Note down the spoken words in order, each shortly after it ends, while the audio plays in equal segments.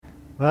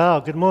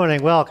Well, good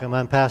morning. Welcome.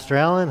 I'm Pastor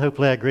Allen.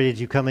 Hopefully I greeted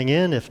you coming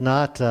in. If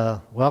not,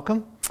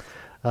 welcome.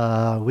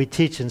 We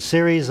teach in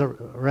series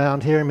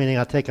around here, meaning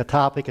I take a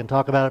topic and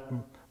talk about it for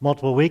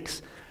multiple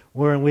weeks.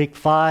 We're in week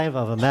 5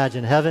 of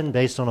Imagine Heaven,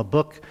 based on a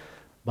book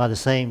by the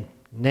same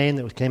name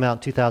that came out in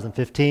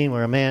 2015,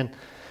 where a man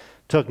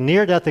took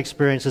near-death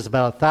experiences,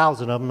 about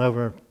 1,000 of them,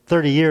 over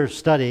 30 years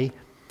study,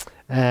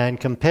 and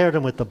compared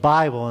them with the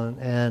Bible,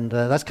 and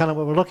that's kind of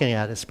what we're looking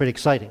at. It's pretty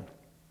exciting.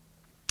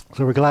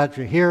 So we're glad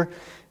you're here.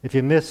 If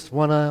you missed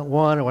one or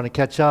want to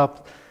catch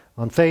up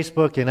on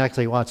Facebook, you can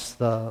actually watch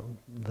the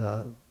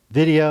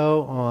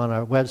video on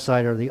our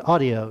website or the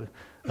audio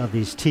of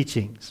these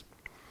teachings.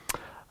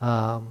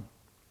 Didn't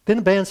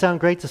the band sound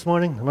great this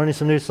morning? I'm learning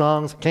some new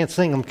songs. Can't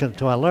sing them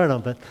until I learn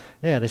them, but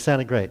yeah, they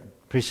sounded great.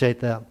 Appreciate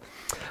that.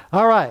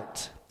 All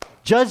right,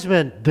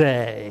 Judgment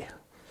Day.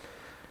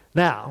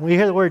 Now, when you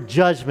hear the word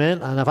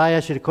judgment, and if I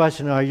ask you the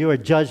question, are you a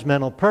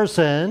judgmental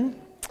person?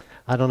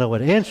 I don't know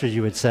what answers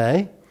you would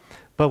say,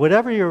 but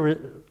whatever your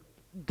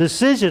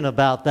decision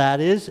about that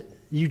is,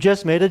 you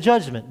just made a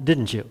judgment,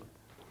 didn't you?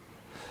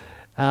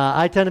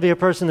 I tend to be a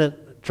person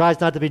that tries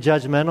not to be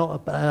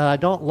judgmental. I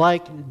don't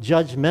like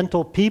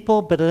judgmental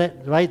people, but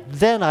right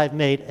then I've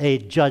made a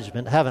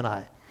judgment, haven't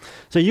I?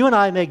 So you and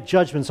I make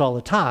judgments all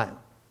the time.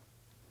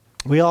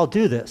 We all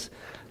do this.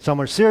 Some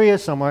are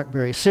serious, some aren't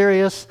very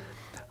serious.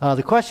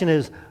 The question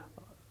is,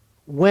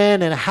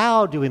 when and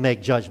how do we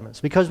make judgments?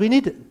 Because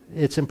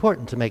it's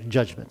important to make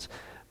judgments.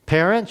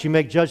 Parents, you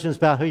make judgments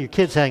about who your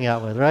kids hang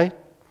out with, right?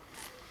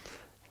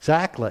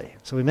 Exactly.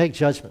 So we make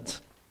judgments.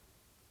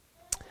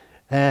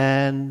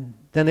 And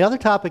then the other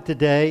topic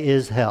today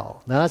is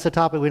hell. Now that's a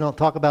topic we don't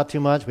talk about too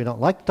much. We don't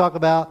like to talk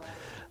about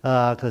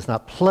because it's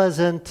not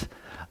pleasant.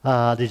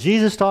 Did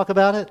Jesus talk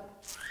about it?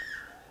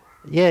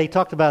 Yeah, he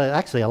talked about it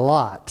actually a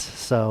lot.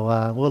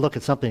 So we'll look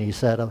at something he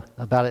said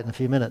about it in a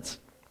few minutes.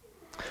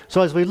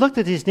 So as we looked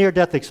at these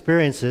near-death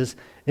experiences,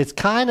 it's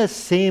kind of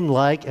seemed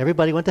like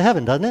everybody went to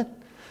heaven, doesn't it?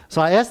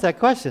 So I asked that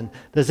question,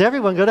 does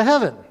everyone go to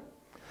heaven?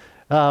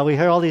 We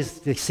hear all these,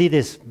 they see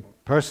this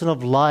person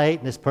of light,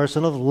 and this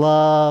person of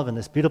love, and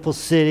this beautiful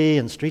city,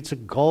 and streets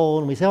of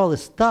gold, and we say all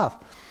this stuff.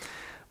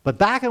 But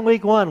back in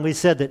week 1, we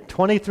said that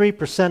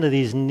 23% of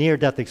these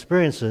near-death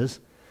experiences,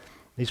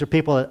 these are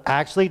people that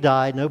actually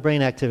died, no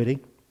brain activity,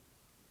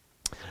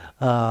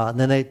 and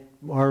then they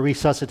are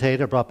resuscitated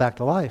or brought back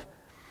to life.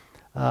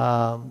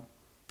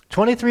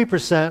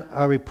 23%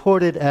 are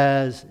reported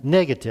as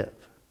negative,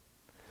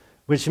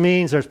 which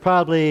means there's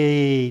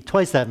probably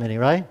twice that many,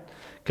 right?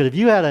 Because if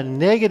you had a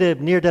negative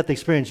near-death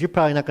experience, you're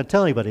probably not going to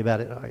tell anybody about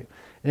it, are you?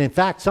 And in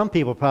fact, some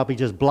people probably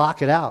just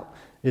block it out.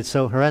 It's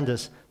so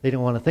horrendous, they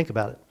don't want to think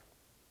about it.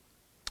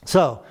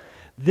 So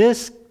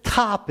this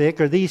topic,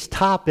 or these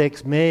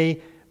topics,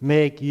 may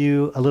make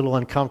you a little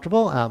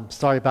uncomfortable. I'm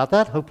sorry about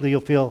that. Hopefully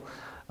you'll feel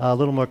a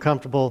little more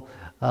comfortable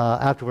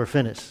after we're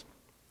finished.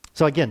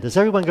 So again, does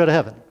everyone go to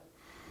heaven?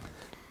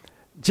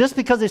 Just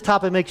because this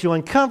topic makes you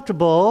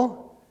uncomfortable,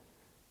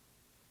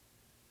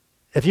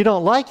 if you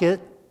don't like it,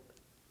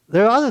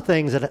 there are other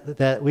things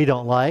that we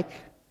don't like.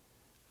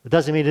 It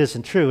doesn't mean it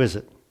isn't true, is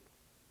it?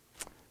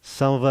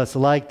 Some of us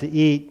like to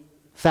eat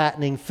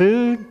fattening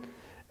food,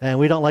 and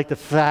we don't like the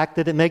fact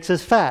that it makes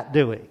us fat,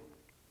 do we?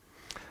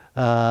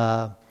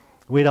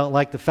 We don't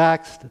like the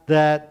fact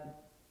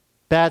that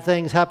bad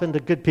things happen to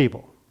good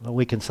people. Well,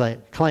 we can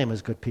claim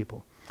as good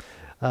people.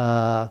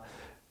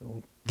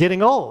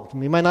 Getting old.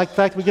 We might not like the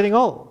fact we're getting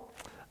old.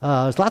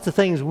 There's lots of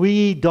things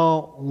we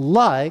don't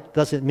like,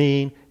 doesn't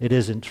mean it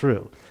isn't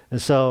true.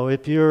 And so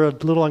if you're a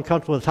little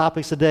uncomfortable with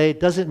topics today, it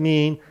doesn't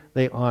mean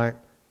they aren't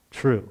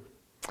true.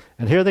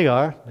 And here they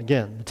are.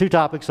 Again, the two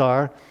topics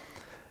are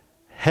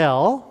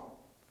hell.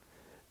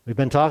 We've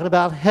been talking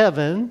about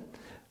heaven.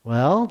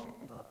 Well,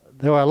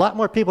 there are a lot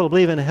more people who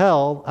believe in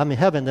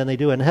heaven than they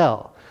do in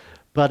hell.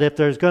 But if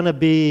there's going to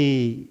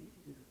be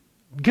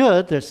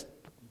good,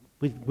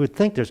 we would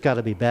think there's got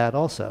to be bad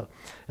also.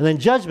 And then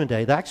Judgment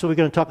Day. Actually, we're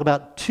going to talk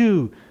about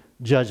 2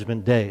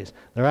 Judgment Days.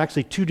 There are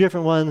actually 2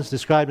 different ones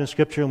described in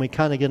Scripture, and we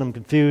kind of get them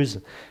confused.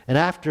 And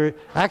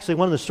actually,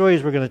 one of the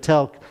stories we're going to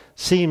tell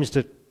seems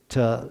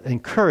to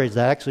encourage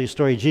that. Actually, a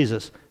story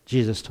Jesus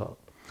told.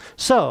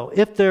 So,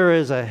 if there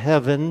is a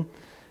heaven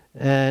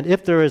and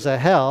if there is a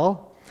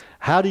hell,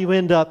 how do you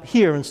end up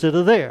here instead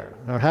of there?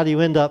 Or how do you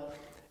end up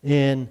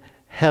in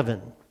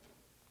heaven?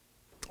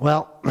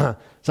 Well,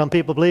 some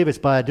people believe it's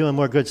by doing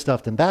more good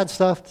stuff than bad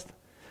stuff.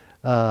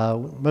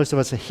 Most of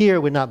us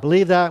here would not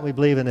believe that. We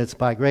believe it's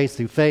by grace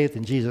through faith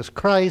in Jesus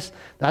Christ.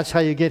 That's how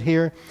you get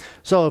here.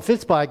 So if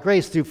it's by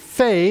grace through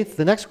faith,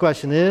 the next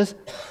question is,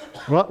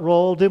 what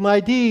role do my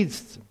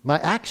deeds, my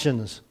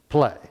actions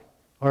play?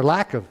 Or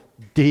lack of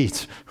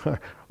deeds,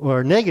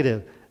 or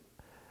negative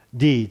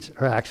deeds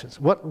or actions?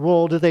 What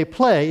role do they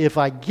play if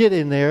I get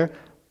in there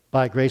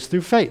by grace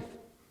through faith?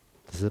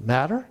 Does it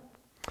matter?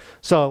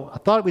 So I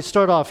thought we'd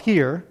start off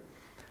here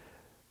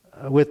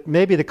with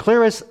maybe the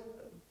clearest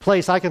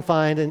place I can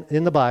find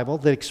in the Bible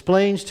that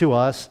explains to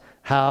us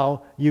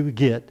how you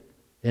get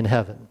in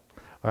heaven,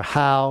 or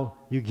how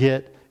you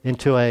get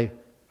into a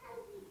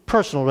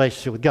personal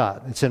relationship with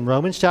God. It's in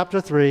Romans chapter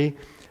 3,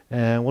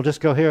 and we'll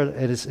just go here.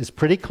 It's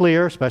pretty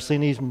clear, especially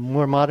in these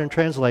more modern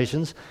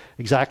translations,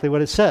 exactly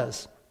what it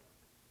says.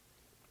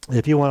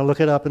 If you want to look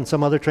it up in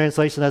some other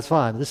translation, that's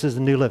fine. This is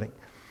the New Living.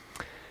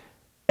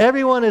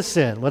 Everyone has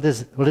sinned. What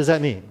does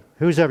that mean?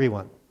 Who's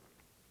everyone?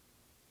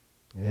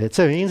 It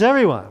means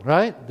everyone,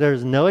 right?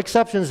 There's no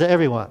exceptions to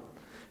everyone.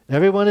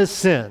 Everyone has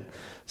sinned.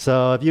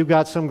 So if you've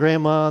got some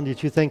grandma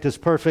that you think is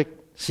perfect,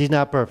 she's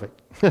not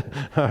perfect.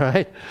 All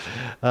right?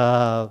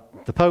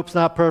 The Pope's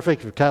not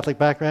perfect, for Catholic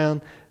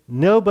background.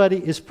 Nobody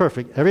is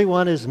perfect.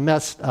 Everyone is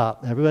messed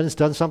up. Everyone has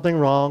done something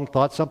wrong,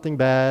 thought something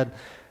bad,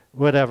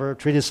 whatever,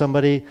 treated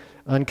somebody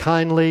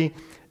unkindly.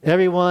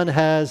 Everyone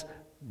has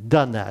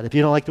done that. If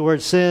you don't like the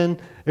word sin,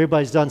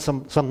 everybody's done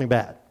something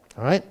bad.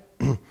 All right?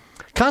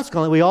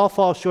 Consequently, we all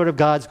fall short of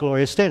God's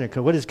glorious standard.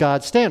 Because what is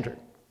God's standard?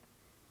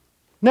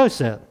 No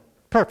sin.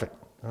 Perfect.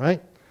 All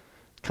right?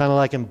 Kind of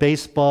like in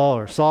baseball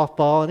or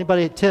softball.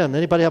 Anybody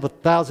have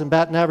 1,000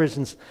 batting average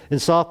in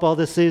softball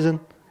this season?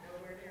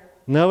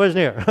 Nowhere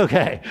near.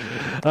 Okay.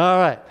 All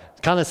right.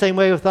 Kind of the same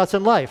way with us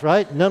in life,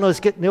 right? None of us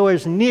get nowhere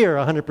near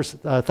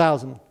 100%,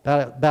 1,000,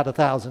 about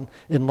 1,000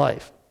 in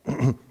life.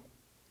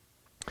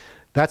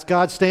 That's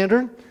God's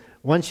standard.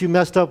 Once you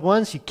messed up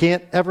once, you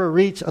can't ever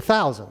reach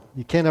 1,000.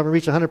 You can't ever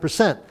reach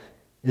 100%.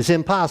 It's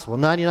impossible.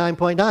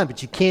 99.9,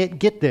 but you can't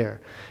get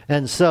there.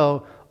 And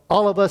so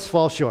all of us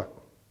fall short.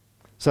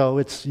 So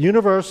it's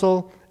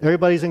universal.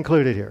 Everybody's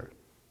included here.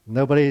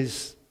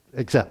 Nobody's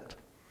exempt.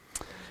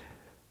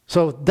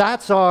 So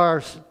that's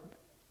our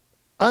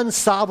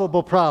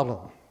unsolvable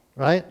problem,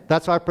 right?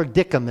 That's our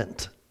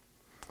predicament.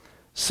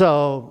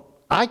 So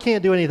I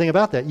can't do anything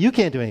about that. You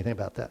can't do anything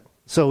about that.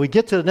 So we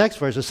get to the next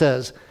verse. It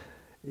says,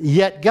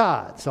 yet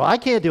God. So I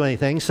can't do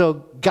anything. So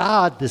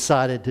God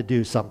decided to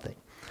do something.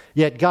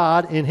 Yet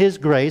God, in his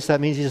grace,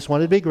 that means he just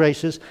wanted to be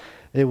gracious.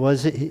 It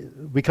was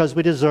because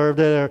we deserved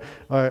it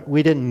or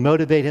we didn't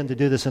motivate him to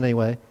do this in any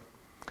way.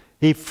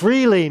 He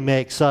freely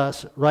makes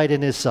us right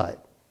in his sight.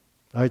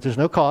 All right, there's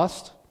no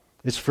cost.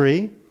 It's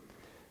free.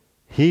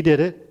 He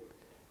did it.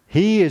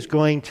 He is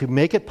going to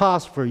make it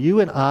possible for you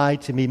and I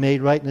to be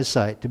made right in his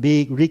sight, to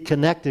be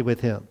reconnected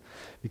with him,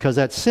 because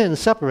that sin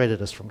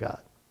separated us from God.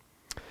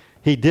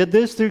 He did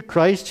this through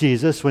Christ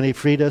Jesus when he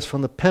freed us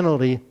from the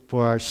penalty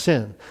for our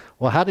sin.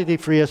 Well, how did he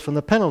free us from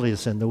the penalty of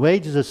sin? The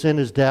wages of sin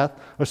is death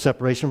or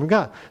separation from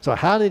God. So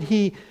how did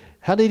he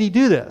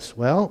do this?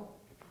 Well,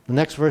 the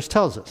next verse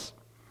tells us.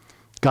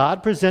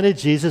 God presented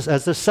Jesus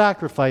as the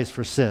sacrifice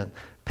for sin.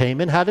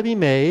 Payment had to be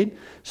made,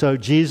 so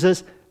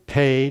Jesus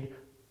paid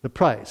the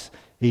price.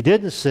 He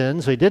didn't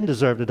sin, so he didn't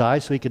deserve to die,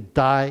 so he could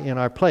die in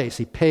our place.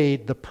 He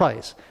paid the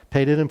price,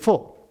 paid it in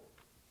full.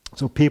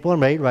 So people are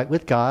made right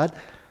with God.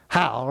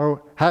 How?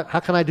 Or how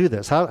can I do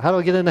this? How do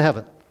I get into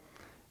heaven?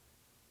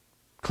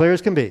 Clear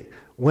as can be.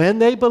 When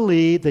they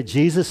believe that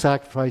Jesus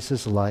sacrificed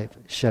his life,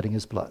 shedding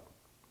his blood.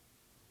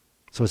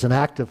 So it's an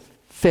act of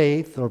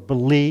faith or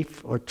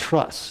belief or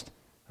trust.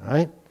 All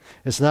right?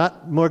 It's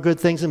not more good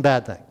things than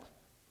bad things.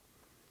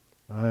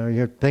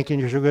 You're thinking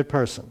you're a good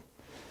person.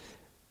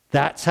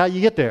 That's how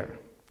you get there.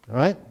 All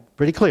right?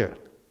 Pretty clear.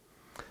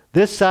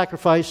 This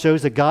sacrifice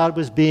shows that God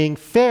was being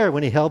fair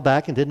when he held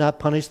back and did not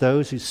punish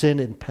those who sinned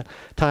in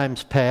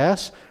times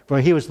past, for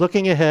he was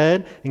looking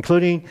ahead,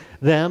 including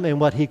them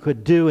and what he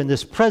could do in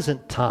this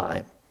present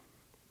time.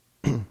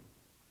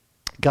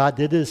 God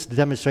did this to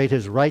demonstrate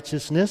his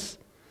righteousness.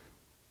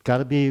 Got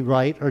to be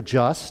right or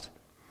just.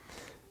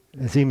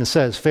 As he even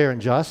says, fair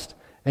and just.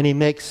 And he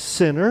makes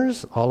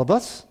sinners, all of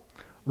us,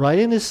 right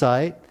in his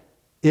sight,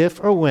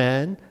 if or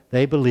when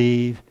they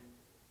believe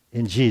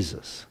in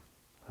Jesus.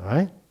 All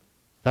right?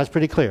 That's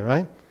pretty clear,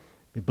 right?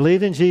 If you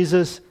believed in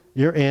Jesus,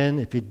 you're in.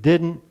 If you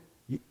didn't,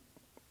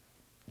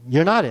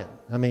 you're not in.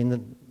 I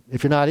mean,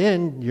 if you're not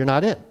in, you're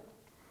not in.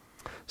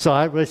 So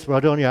I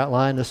wrote on your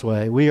outline this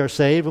way. We are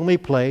saved when we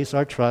place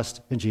our trust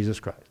in Jesus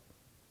Christ.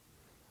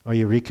 Are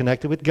you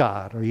reconnected with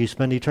God? Or you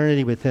spend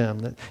eternity with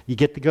him? You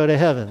get to go to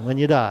heaven when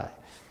you die.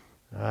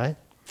 All right?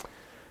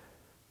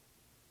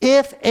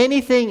 If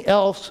anything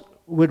else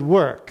would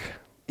work,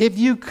 if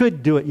you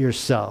could do it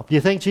yourself, do you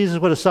think Jesus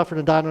would have suffered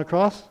and died on the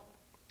cross?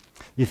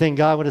 You think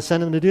God would have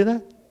sent him to do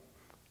that?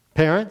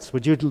 Parents,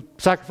 would you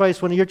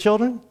sacrifice one of your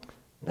children?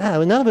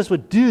 No, none of us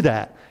would do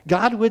that.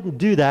 God wouldn't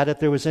do that if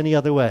there was any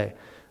other way.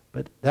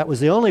 But that was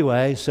the only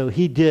way, so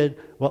he did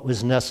what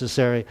was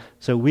necessary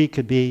so we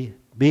could be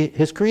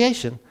his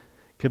creation,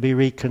 could be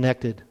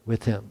reconnected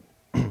with him.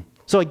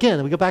 So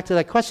again, we go back to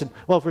that question.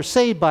 Well, if we're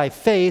saved by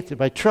faith, or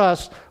by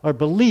trust, or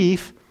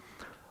belief,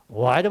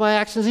 why do my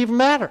actions even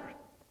matter?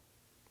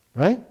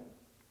 Right?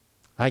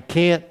 I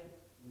can't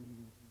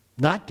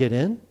not get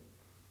in.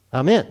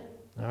 I'm in.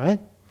 All right?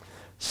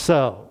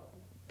 So,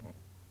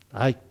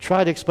 I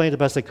tried to explain the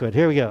best I could.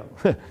 Here we go.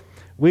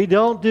 We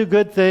don't do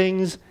good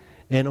things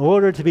in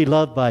order to be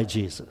loved by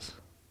Jesus,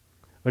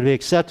 or to be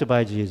accepted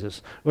by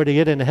Jesus, or to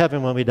get into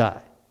heaven when we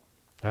die.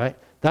 All right?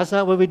 That's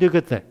not why we do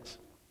good things.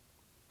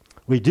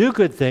 We do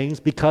good things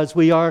because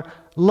we are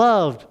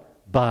loved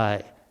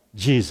by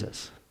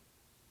Jesus.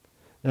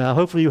 Now,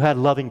 hopefully you had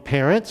loving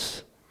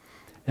parents.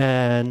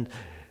 And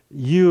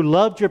you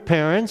loved your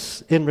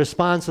parents in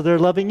response to their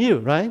loving you,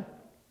 right?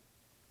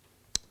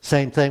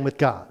 Same thing with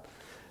God.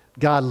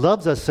 God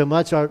loves us so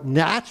much, our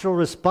natural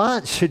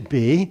response should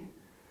be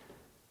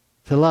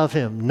to love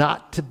him,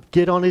 not to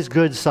get on his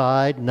good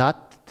side,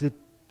 not to,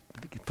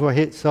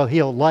 so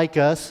he'll like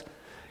us,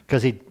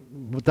 because he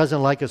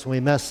doesn't like us when we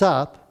mess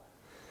up.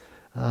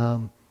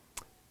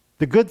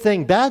 The good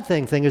thing, bad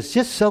thing is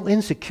just so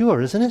insecure,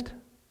 isn't it?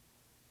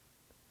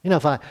 You know,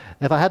 if I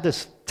have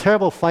this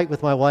terrible fight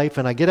with my wife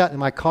and I get out in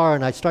my car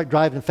and I start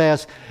driving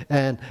fast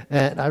and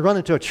I run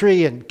into a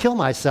tree and kill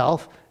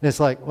myself, and it's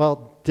like,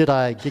 well, did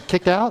I get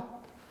kicked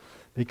out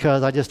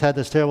because I just had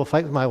this terrible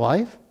fight with my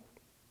wife?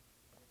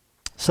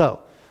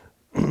 So,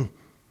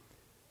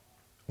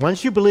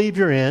 once you believe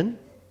you're in,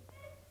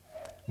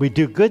 we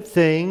do good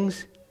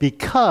things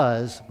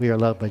because we are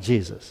loved by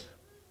Jesus.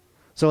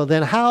 So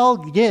then how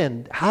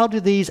do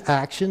these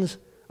actions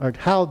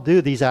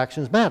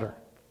matter?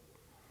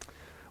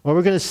 Well,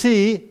 we're going to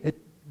see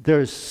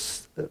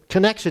there's a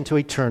connection to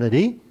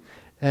eternity,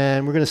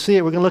 and we're going to see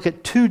it. We're going to look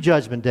at 2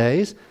 judgment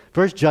days.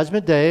 First,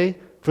 judgment day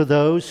for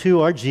those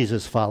who are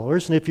Jesus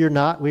followers, and if you're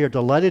not, we are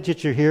delighted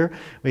that you're here.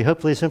 We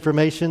hope this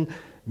information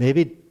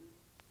maybe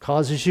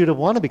causes you to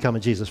want to become a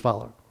Jesus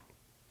follower.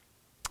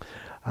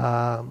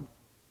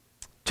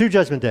 2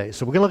 judgment days.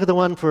 So we're going to look at the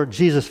one for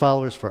Jesus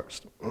followers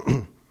first.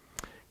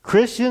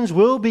 Christians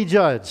will be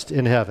judged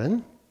in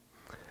heaven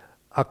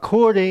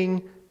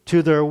according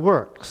to their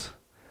works,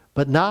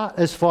 but not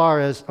as far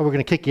as, we're going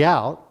to kick you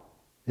out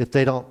if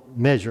they don't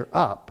measure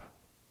up.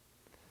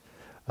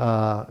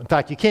 In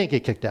fact, you can't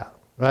get kicked out,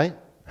 right?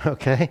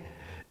 Okay?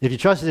 If you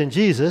trusted in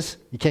Jesus,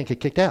 you can't get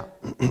kicked out.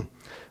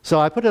 So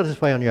I put it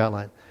this way on your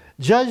outline.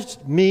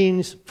 Judged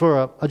means,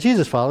 for a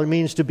Jesus follower,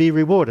 means to be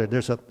rewarded.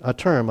 There's a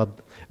term, a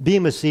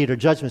bema seat or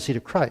judgment seat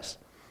of Christ.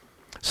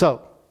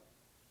 So,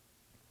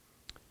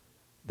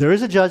 there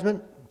is a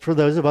judgment for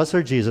those of us who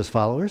are Jesus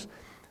followers,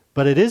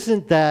 but it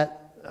isn't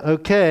that,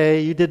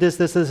 okay, you did this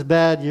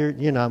bad,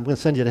 I'm going to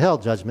send you to hell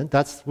judgment.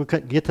 We'll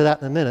get to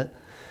that in a minute.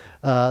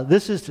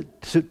 This is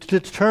to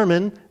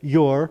determine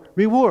your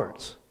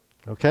rewards,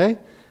 okay?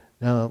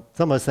 Now,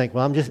 some of us think,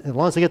 well, as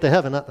long as I get to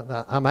heaven,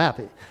 I'm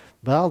happy.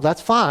 Well,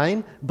 that's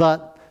fine,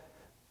 but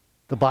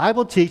the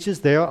Bible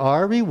teaches there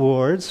are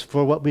rewards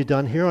for what we've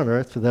done here on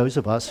earth for those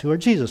of us who are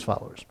Jesus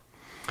followers.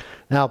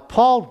 Now,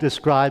 Paul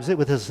describes it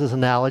with this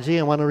analogy.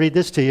 I want to read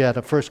this to you out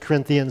of 1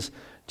 Corinthians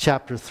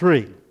chapter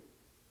 3.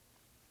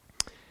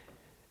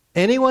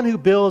 Anyone who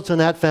builds on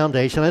that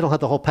foundation, I don't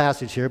have the whole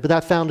passage here, but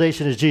that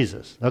foundation is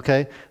Jesus,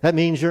 okay? That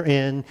means you're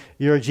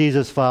a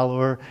Jesus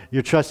follower,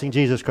 you're trusting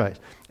Jesus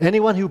Christ.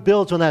 Anyone who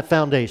builds on that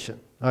foundation,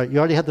 all right, you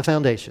already have the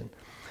foundation,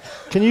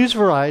 can use a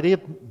variety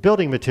of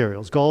building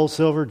materials: gold,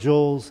 silver,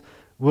 jewels,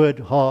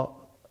 wood,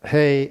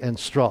 hay, and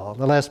straw.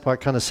 The last part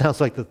kind of sounds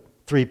like the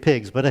 3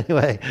 pigs, but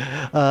anyway.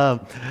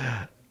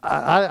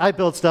 I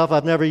build stuff.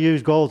 I've never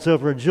used gold,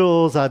 silver, and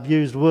jewels. I've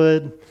used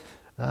wood.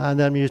 I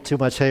never used too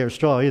much hay or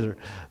straw either.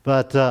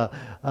 But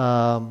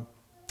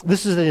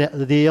this is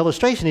the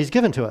illustration he's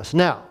given to us.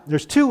 Now,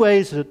 there's 2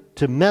 ways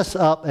to mess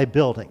up a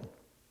building.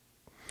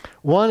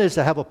 One is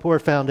to have a poor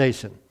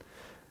foundation.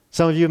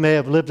 Some of you may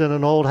have lived in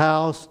an old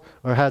house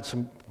or had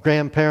some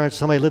grandparents,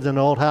 somebody lived in an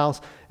old house,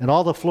 and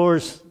all the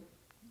floors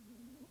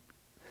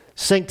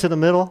sink to the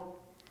middle.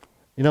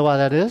 You know why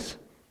that is?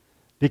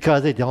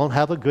 Because they don't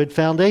have a good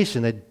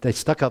foundation. They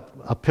stuck up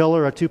a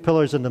pillar or 2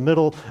 pillars in the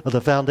middle of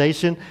the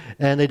foundation,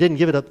 and they didn't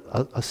give it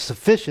a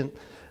sufficient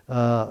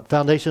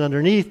foundation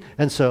underneath.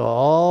 And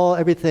so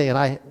everything, and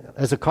I,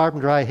 as a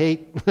carpenter, I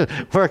hate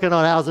working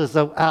on houses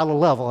out of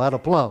level, out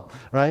of plumb,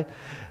 right?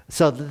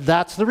 So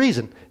that's the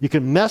reason. You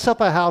can mess up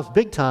a house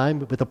big time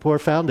with a poor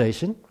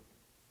foundation.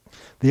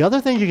 The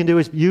other thing you can do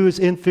is use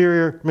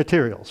inferior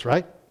materials,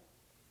 right?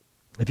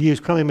 If you use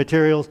crummy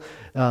materials,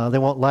 they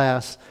won't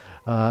last.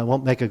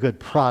 Won't make a good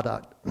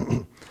product.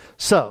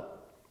 So,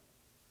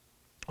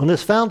 on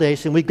this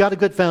foundation, we've got a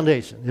good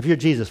foundation. If you're a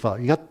Jesus follower,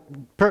 you got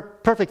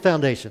perfect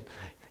foundation.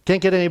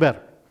 Can't get any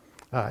better.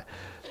 All right.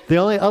 The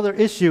only other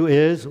issue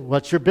is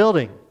what you're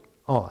building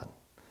on,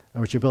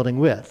 or what you're building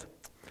with.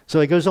 So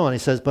he goes on. He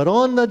says, but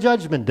on the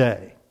judgment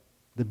day,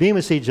 the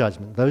Bema Seat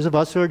judgment, those of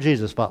us who are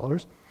Jesus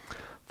followers,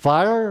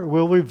 fire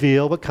will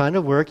reveal what kind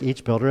of work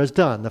each builder has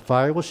done. The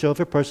fire will show if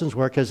a person's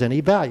work has any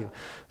value.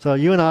 So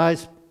you and I,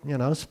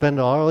 spend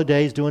all our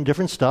days doing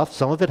different stuff.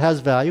 Some of it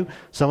has value.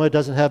 Some of it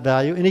doesn't have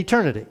value in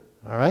eternity.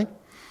 All right?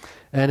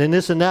 And in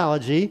this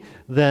analogy,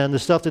 then the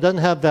stuff that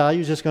doesn't have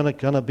value is just going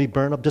to be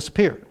burned up,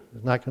 disappear.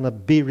 It's not going to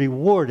be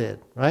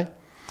rewarded. Right?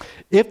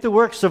 If the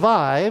work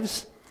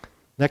survives,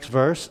 next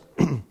verse,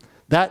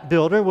 that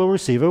builder will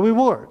receive a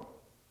reward.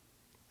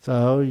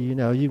 So,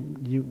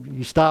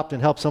 you stopped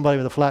and helped somebody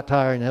with a flat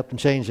tire and helped them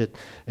change it,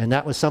 and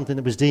that was something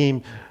that was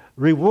deemed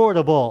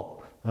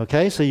rewardable.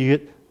 Okay? So you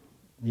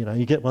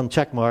get one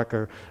check mark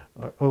or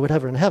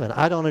whatever in heaven.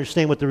 I don't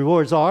understand what the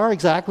rewards are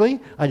exactly.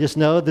 I just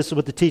know this is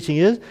what the teaching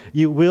is.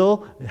 You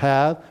will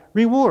have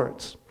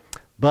rewards.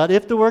 But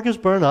if the work is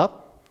burned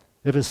up,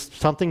 if it's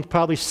something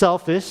probably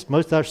selfish,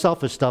 most of our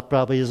selfish stuff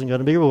probably isn't going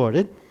to be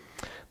rewarded,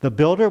 the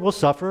builder will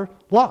suffer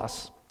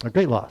loss, a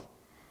great loss.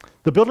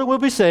 The builder will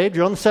be saved.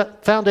 You're on the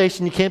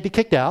foundation. You can't be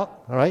kicked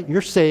out. All right?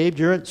 You're saved.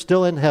 You're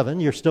still in heaven.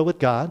 You're still with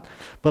God.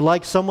 But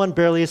like someone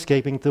barely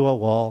escaping through a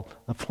wall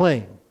of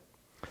flame.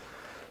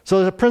 So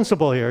there's a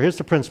principle here. Here's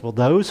the principle.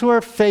 Those who are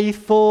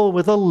faithful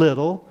with a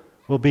little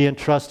will be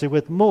entrusted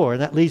with more.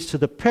 And that leads to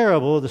the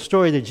parable, the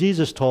story that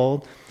Jesus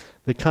told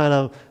that kind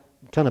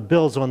of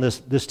builds on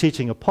this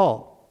teaching of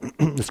Paul.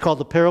 It's called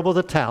the parable of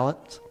the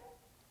talents.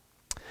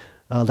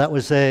 That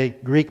was a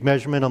Greek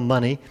measurement of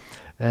money.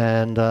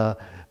 And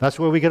that's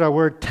where we get our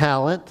word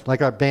talent.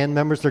 Like our band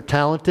members, they're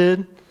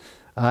talented.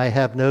 I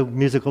have no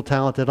musical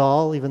talent at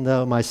all, even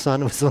though my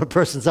son was the only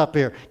person up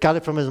here. Got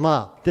it from his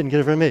mom. Didn't get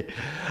it from me.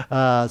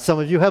 Some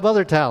of you have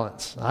other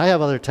talents. I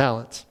have other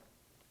talents.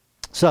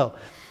 So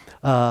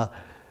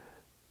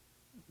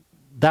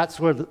that's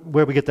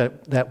where we get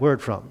that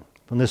word from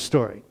this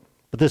story.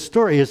 But this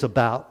story is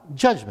about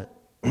judgment.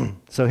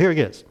 So here it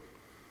is.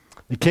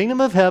 The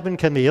kingdom of heaven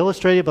can be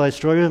illustrated by the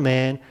story of a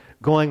man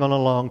going on a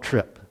long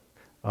trip.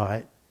 All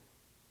right.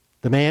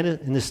 The man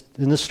in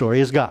this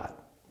story is God.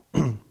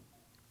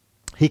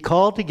 He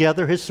called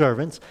together his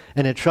servants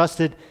and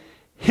entrusted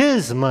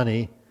his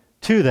money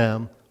to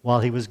them while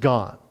he was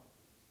gone.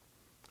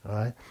 All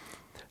right.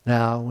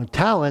 Now, with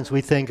talents, we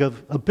think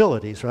of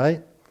abilities,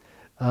 right?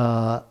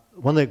 One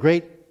of the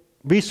great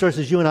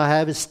resources you and I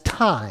have is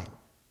time.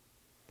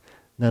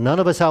 Now, none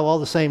of us have all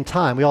the same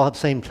time. We all have the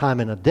same time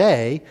in a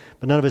day,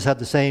 but none of us have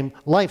the same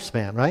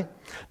lifespan, right?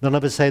 None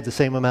of us have the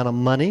same amount of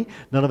money.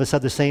 None of us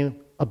have the same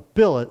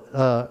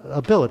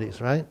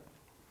abilities, right?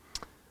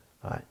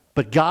 All right.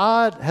 But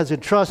God has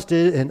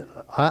entrusted in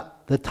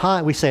the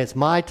time. We say it's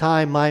my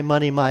time, my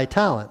money, my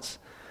talents.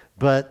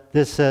 But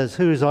this says,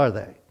 whose are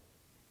they?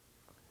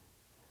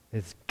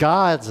 It's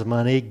God's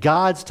money,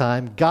 God's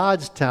time,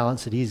 God's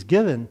talents that he's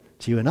given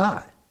to you and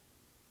I.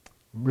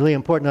 Really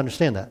important to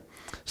understand that.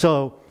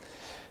 So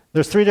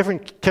there's 3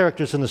 different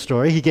characters in the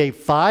story. He gave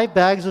 5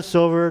 bags of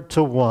silver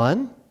to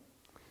one,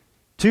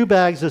 2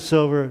 bags of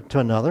silver to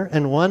another,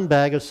 and 1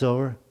 bag of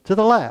silver to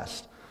the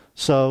last.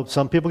 So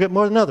some people get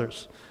more than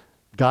others.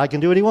 God can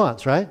do what he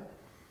wants, right?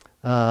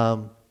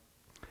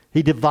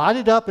 He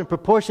divided up in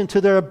proportion to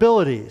their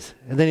abilities,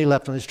 and then he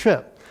left on his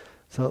trip.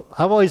 So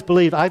I've always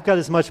believed I've got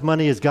as much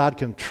money as God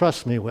can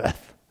trust me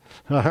with.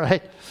 All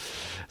right?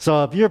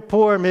 So if you're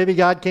poor, maybe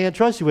God can't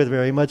trust you with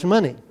very much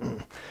money.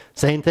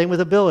 Same thing with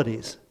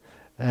abilities.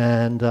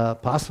 And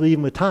possibly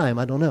even with time,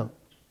 I don't know.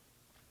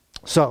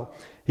 So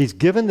he's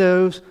given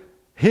those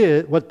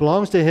what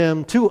belongs to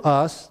him to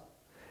us,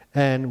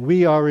 and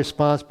we are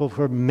responsible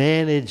for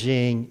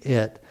managing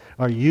it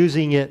or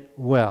using it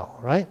well,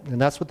 right?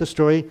 And that's what the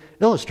story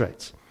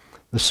illustrates.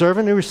 The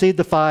servant who received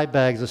the 5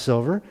 bags of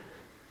silver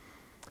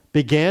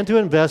began to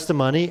invest the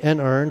money and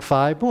earned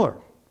 5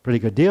 more. Pretty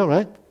good deal,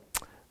 right?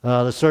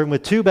 The servant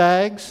with 2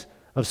 bags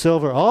of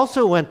silver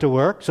also went to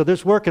work. So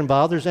there's work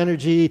involved. There's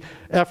energy,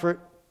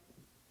 effort,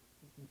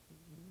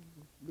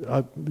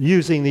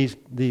 using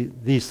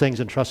these things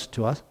entrusted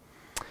to us.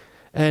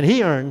 And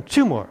he earned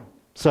 2 more.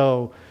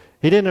 So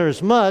he didn't earn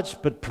as much,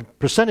 but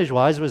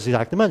percentage-wise, it was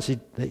exactly much.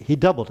 He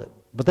doubled it.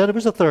 But then there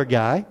was a third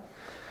guy.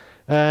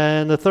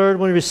 And the third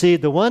one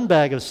received the 1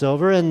 bag of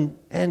silver. And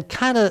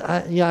kind of,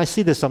 I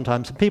see this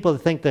sometimes. Some people that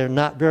think they're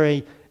not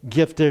very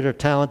gifted or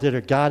talented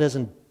or God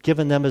hasn't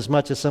given them as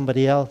much as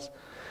somebody else,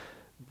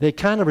 they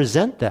kind of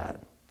resent that.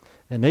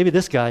 And maybe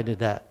this guy did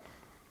that.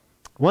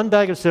 1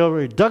 bag of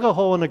silver, he dug a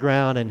hole in the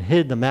ground and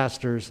hid the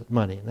master's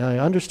money. Now, I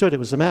understood it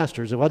was the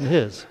master's. It wasn't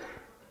his.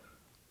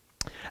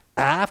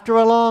 After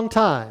a long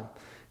time,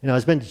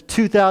 it's been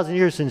 2,000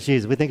 years since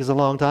Jesus. We think it's a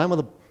long time.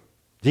 Well,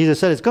 Jesus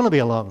said it's going to be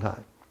a long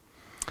time.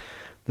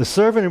 The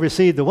servant who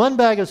received the 1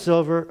 bag of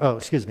silver,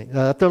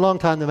 after a long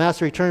time, the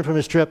master returned from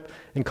his trip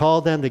and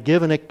called them to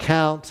give an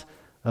account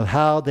of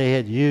how they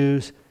had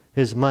used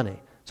his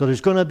money. So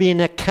there's going to be an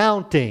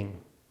accounting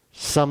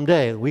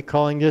someday. We're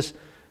calling this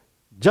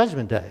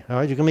Judgment Day. All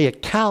right, you're going to be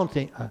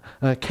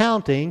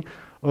accounting,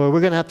 or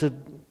we're going to have to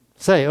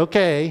say,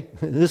 okay,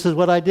 this is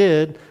what I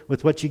did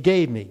with what you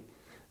gave me,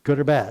 good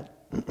or bad.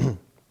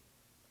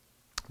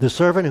 The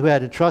servant who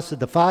had entrusted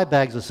the 5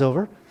 bags of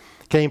silver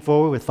came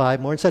forward with 5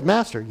 more and said,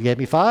 Master, you gave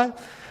me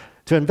 5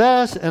 to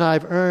invest, and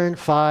I've earned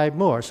 5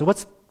 more. So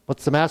what's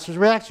the master's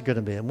reaction going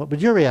to be? And what would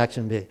your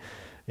reaction be?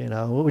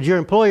 What would your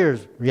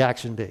employer's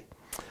reaction be?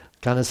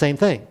 Kind of the same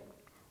thing.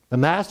 The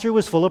master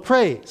was full of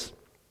praise.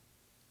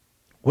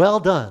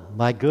 Well done,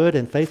 my good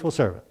and faithful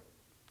servant.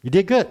 You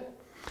did good.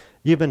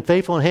 You've been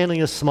faithful in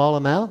handling a small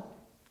amount.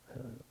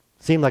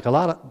 Seemed like a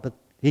lot, but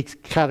he's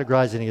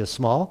categorizing it as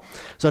small.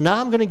 So now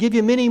I'm going to give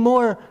you many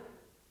more.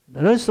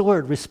 Notice the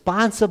word,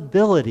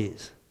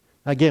 responsibilities.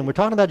 Again, we're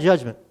talking about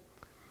judgment.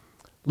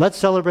 Let's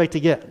celebrate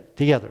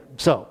together.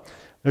 So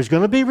there's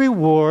going to be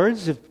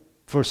rewards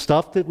for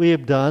stuff that we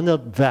have done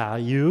of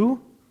value.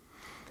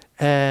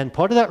 And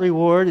part of that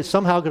reward is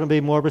somehow going to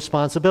be more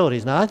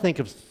responsibilities. Now, I think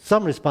of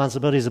some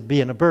responsibilities as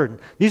being a burden.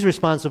 These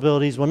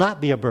responsibilities will not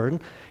be a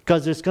burden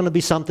because it's going to be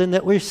something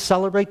that we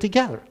celebrate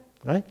together,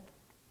 right?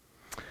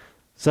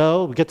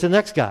 So we get to the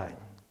next guy.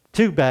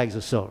 2 bags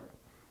of silver.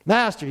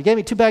 Master, you gave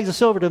me 2 bags of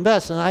silver to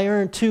invest, and I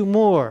earned 2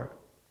 more.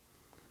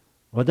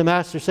 What did the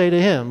master say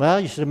to him? Well,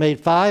 you should have made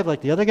 5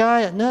 like the other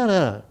guy.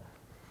 No.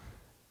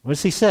 What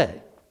does he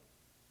say?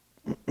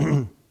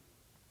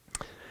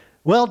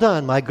 Well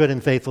done, my good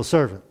and faithful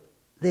servant.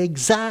 The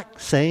exact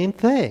same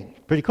thing.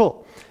 Pretty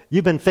cool.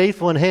 You've been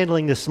faithful in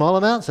handling the small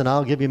amounts, and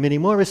I'll give you many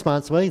more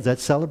responsibilities.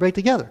 Let's celebrate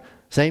together.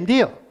 Same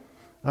deal.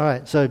 All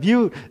right. So if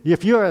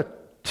you're a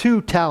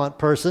 2-talent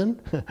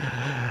person,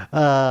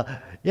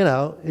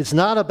 it's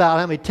not about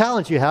how many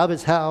talents you have,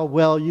 it's how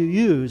well you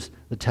use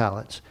the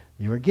talents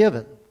you were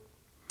given.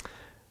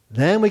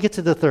 Then we get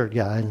to the third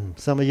guy, and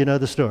some of you know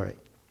the story.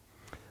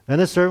 Then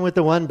the servant with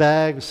the 1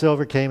 bag of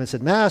silver came and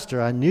said,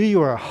 Master, I knew you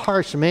were a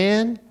harsh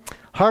man,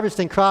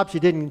 harvesting crops you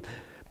didn't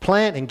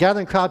plant and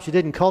gathering crops you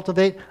didn't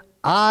cultivate.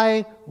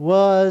 I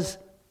was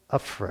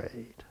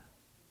afraid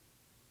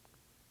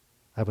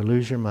I would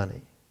lose your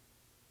money.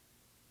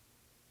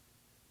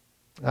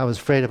 I was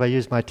afraid if I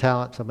used my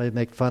talent, somebody would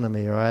make fun of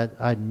me or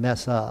I'd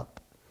mess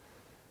up.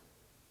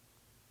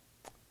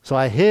 So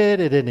I hid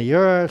it in the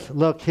earth.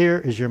 Look, here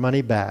is your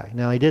money back.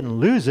 Now, he didn't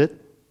lose it,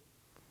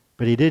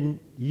 but he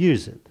didn't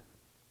use it.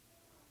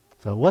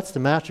 So what's the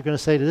master going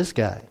to say to this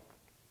guy?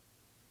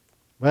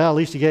 Well, at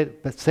least you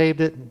saved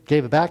it and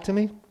gave it back to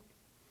me?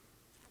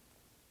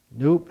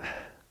 Nope.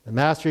 The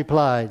master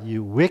replied,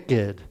 you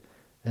wicked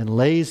and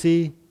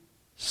lazy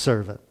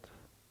servant.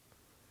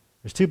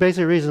 There's 2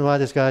 basic reasons why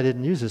this guy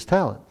didn't use his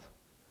talent.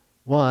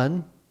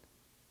 1,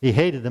 he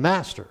hated the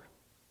master.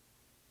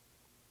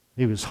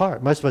 He was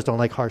harsh. Most of us don't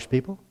like harsh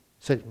people.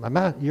 He said,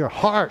 you're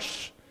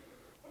harsh.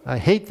 I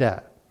hate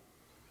that.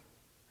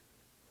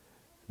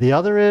 The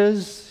other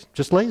is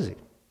just lazy.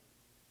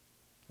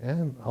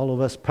 And all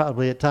of us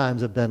probably at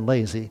times have been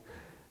lazy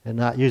and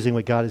not using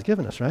what God has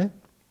given us, right?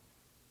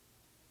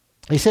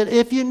 He said,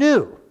 if you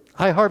knew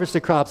I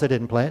harvested crops I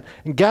didn't plant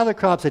and gather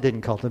crops I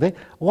didn't cultivate,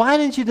 why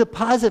didn't you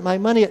deposit my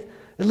money, at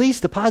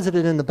least deposit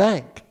it in the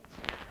bank?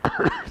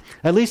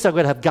 At least I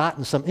would have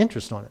gotten some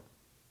interest on it.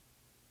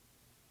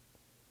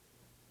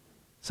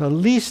 So at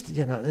least,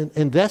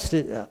 invest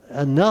it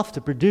enough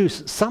to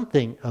produce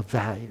something of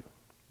value.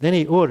 Then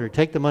he ordered,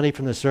 take the money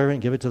from the servant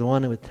and give it to the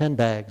one with 10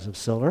 bags of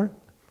silver.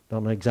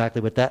 Don't know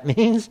exactly what that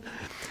means.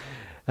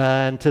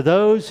 And to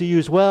those who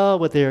use well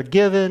what they are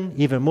given,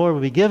 even more will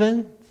be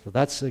given. So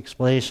that's the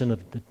explanation of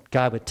the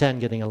guy with 10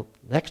 getting an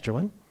extra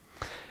one.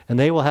 And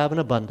they will have an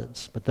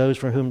abundance. But those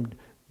who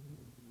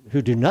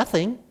do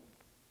nothing,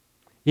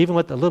 even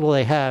what the little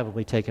they have will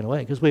be taken away.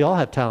 Because we all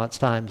have talents,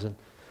 times,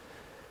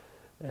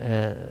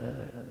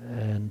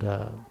 and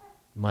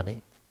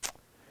money.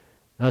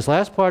 Now, this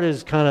last part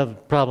is kind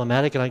of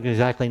problematic, and I don't know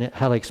exactly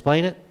how to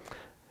explain it.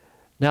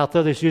 Now,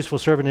 throw this useful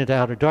servant into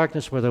outer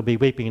darkness where there'll be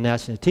weeping and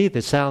gnashing of teeth.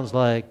 It sounds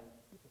like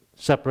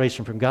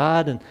separation from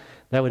God, and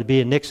that would be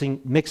a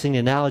mixing the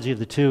analogy of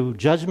the 2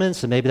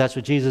 judgments, and maybe that's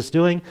what Jesus is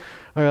doing.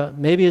 Or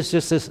maybe it's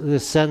just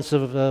this sense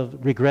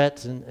of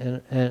regret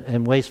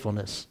and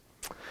wastefulness.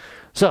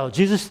 So,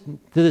 Jesus,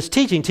 this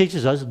teaching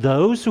teaches us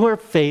those who are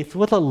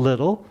faithful with a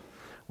little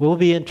will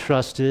be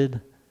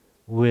entrusted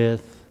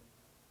with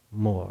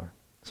more.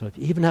 So if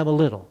you even have a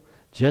little,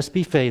 just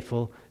be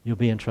faithful, you'll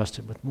be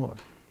entrusted with more.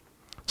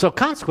 So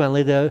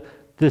consequently, the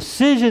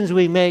decisions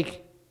we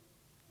make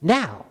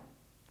now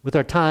with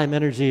our time,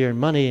 energy, or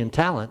money and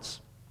talents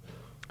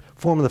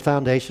form the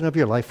foundation of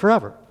your life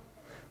forever.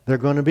 They're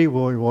going to be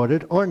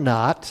rewarded or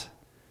not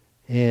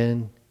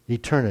in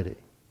eternity.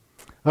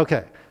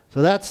 Okay,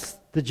 so that's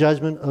the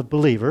judgment of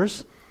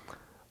believers.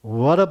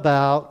 What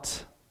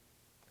about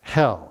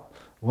hell?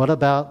 What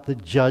about the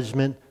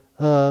judgment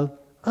of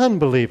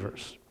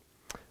unbelievers?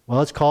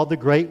 Well, it's called the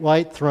Great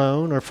White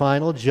Throne or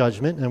Final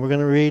Judgment, and we're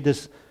going to read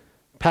this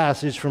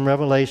passage from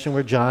Revelation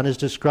where John is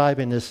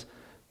describing this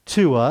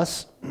to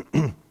us,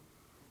 and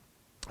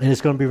it's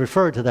going to be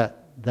referred to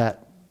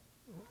that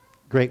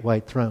Great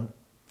White Throne.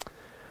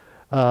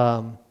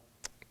 But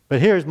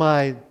here's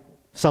my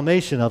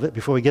summation of it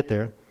before we get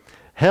there.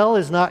 Hell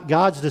is not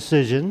God's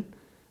decision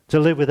to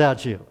live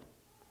without you.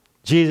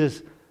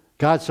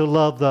 God so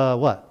loved the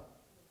what?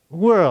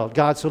 World.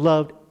 God so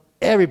loved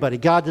everybody.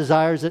 God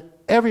desires that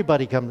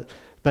everybody come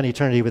spend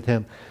eternity with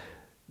him.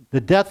 The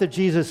death of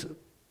Jesus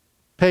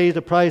pays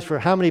the price for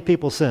how many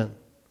people sin?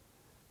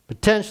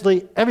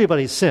 Potentially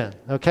everybody's sin,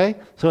 okay?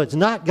 So it's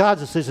not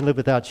God's decision to live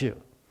without you.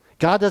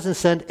 God doesn't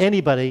send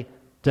anybody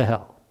to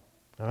hell,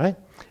 all right?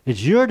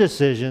 It's your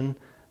decision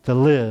to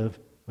live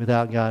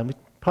without God. We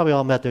probably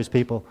all met those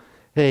people.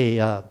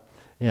 Hey, I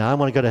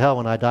want to go to hell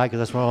when I die because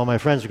that's where all my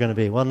friends are going to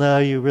be. Well, no,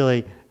 you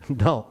really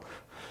don't.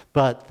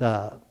 But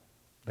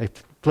they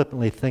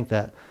flippantly think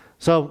that.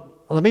 So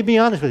let me be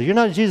honest with you. You're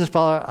not a Jesus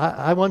follower.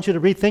 I want you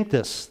to rethink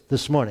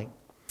this morning.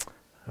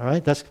 All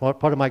right? That's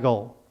part of my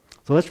goal.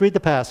 So let's read the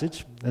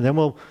passage, and then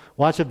we'll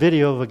watch a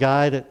video of a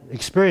guy that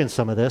experienced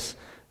some of this,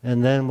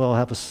 and then we'll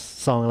have a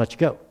song and let you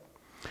go.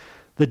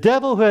 The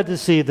devil who had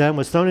deceived them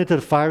was thrown into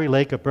the fiery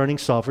lake of burning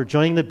sulfur,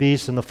 joining the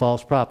beast and the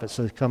false prophets.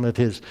 So some of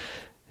his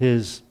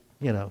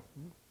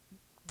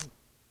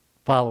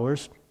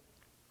followers.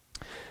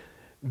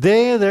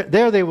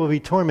 there they will be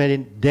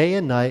tormented day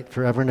and night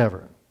forever and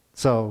ever.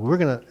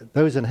 So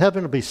those in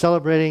heaven will be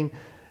celebrating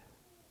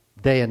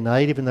day and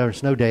night, even though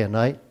there's no day and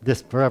night,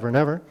 this forever and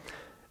ever.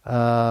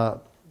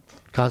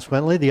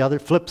 Consequently, the other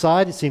flip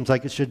side, it seems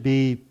like it should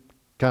be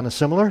kind of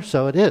similar,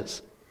 so it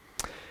is.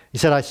 He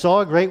said, I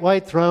saw a great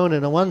white throne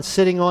and the one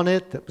sitting on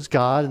it, that was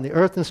God, and the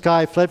earth and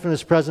sky fled from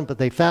his presence, but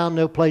they found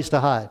no place to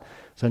hide.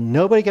 So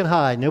nobody can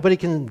hide. Nobody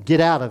can get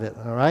out of it,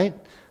 all right?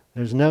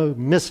 There's no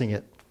missing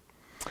it.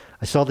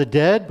 I saw the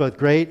dead, both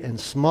great and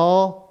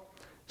small,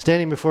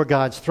 standing before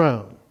God's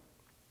throne.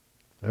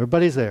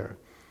 Everybody's there.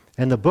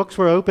 And the books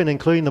were open,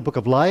 including the book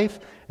of life,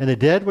 and the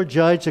dead were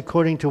judged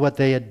according to what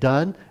they had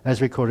done,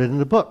 as recorded in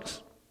the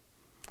books.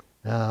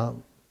 Now,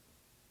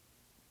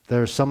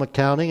 there's some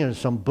accounting and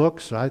some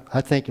books.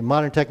 I think in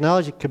modern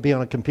technology it could be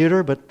on a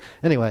computer, but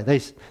anyway, they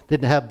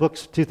didn't have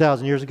books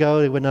 2,000 years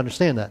ago. They wouldn't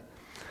understand that.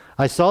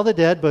 I saw the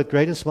dead, both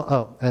great and small.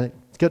 Oh, and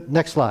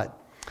next slide.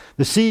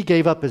 The sea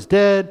gave up his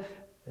dead,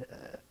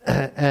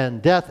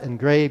 and death and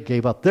grave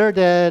gave up their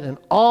dead, and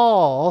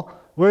all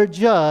were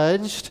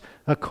judged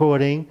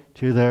according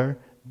to their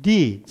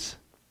deeds.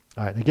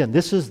 All right, again,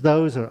 this is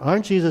those that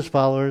aren't Jesus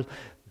followers,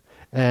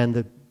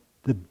 and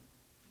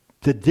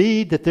the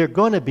deed that they're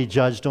going to be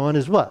judged on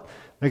is what?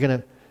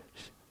 You're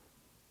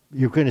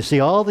going to see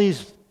all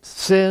these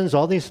sins,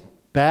 all these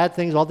bad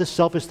things, all these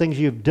selfish things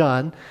you've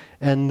done,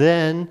 and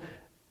then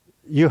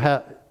you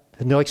have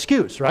no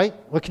excuse, right?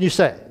 What can you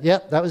say?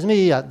 Yep, that was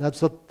me.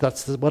 That's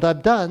what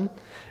I've done.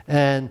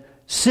 And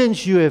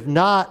since you have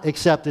not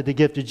accepted the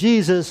gift of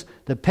Jesus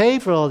to pay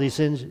for all these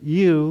sins,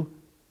 you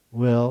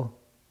will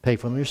pay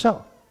for them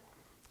yourself.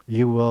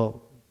 You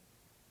will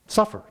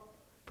suffer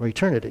for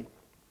eternity.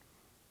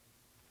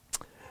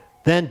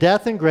 Then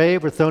death and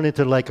grave were thrown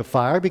into the lake of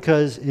fire,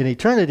 because in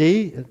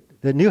eternity,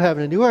 the new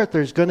heaven and new earth,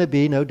 there's going to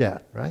be no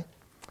death, right?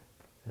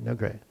 And no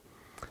grave.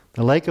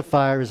 The lake of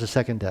fire is the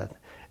second death.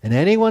 And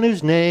anyone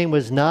whose name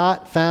was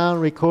not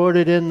found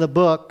recorded in the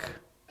book,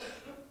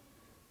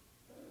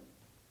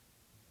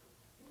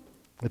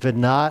 if had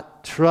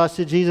not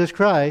trusted Jesus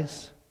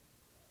Christ,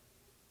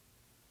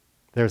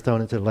 they're thrown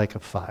into the lake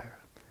of fire.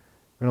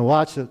 We're going to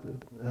watch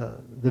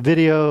the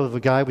video of a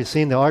guy we've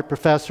seen, the art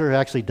professor, who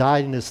actually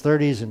died in his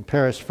 30s in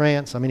Paris,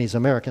 France. I mean, he's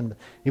American, but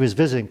he was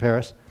visiting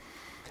Paris.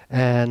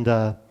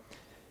 And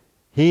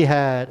he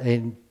had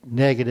a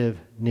negative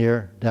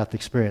near-death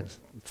experience.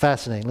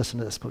 Fascinating. Listen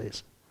to this,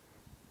 please.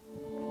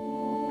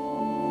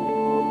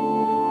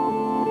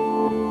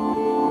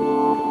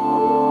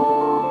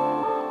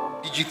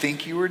 Did you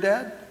think you were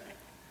dead?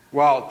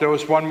 Well, there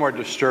was one more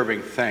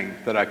disturbing thing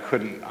that I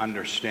couldn't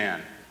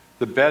understand.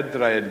 The bed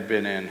that I had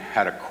been in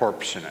had a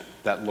corpse in it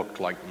that looked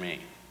like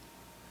me.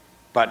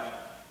 But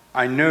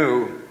I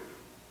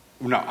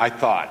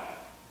thought,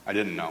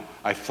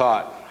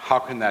 how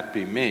can that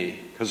be me?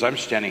 Because I'm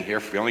standing here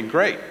feeling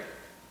great.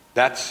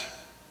 That's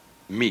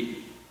me.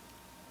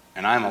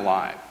 And I'm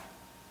alive.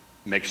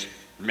 Makes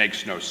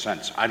no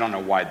sense. I don't know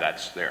why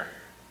that's there.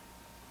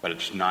 But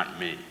it's not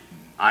me.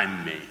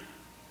 I'm me.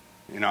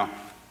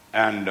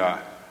 And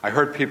I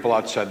heard people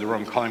outside the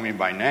room calling me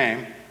by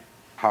name.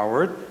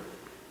 Howard,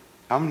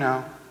 come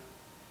now.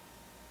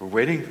 We're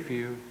waiting for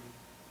you.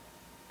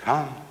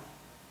 Come.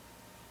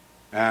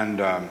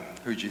 And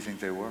who do you think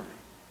they were?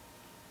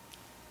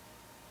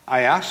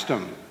 I asked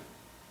them.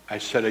 I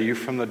said, are you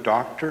from the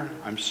doctor?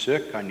 I'm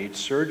sick. I need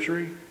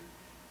surgery.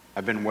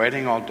 I've been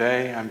waiting all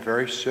day. I'm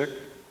very sick.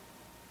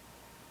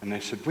 And they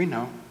said, we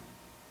know.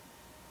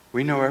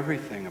 We know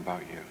everything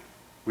about you.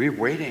 We're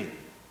waiting.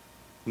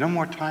 No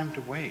more time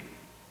to wait.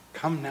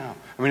 Come now.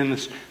 I mean,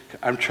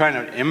 I'm trying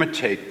to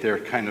imitate their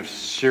kind of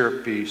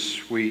syrupy,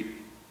 sweet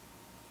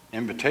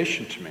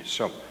invitation to me.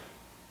 So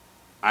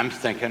I'm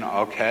thinking,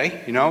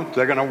 okay,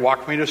 they're going to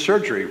walk me to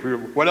surgery.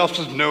 What else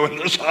is new in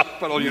this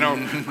hospital?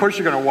 Of course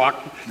you're going to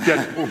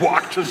get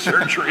walked to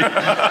surgery.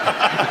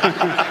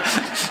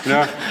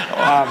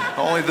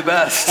 Only the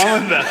best.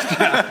 Only the best.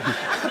 Yeah.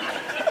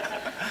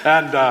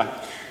 And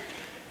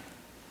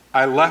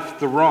I left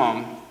the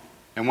room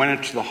and went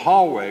into the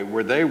hallway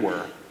where they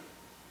were,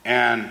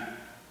 and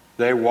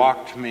they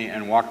walked me.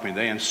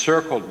 They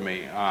encircled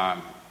me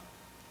and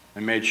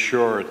made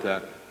sure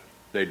that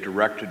they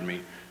directed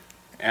me.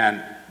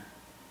 And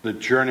the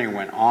journey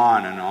went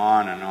on and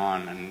on and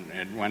on, and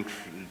it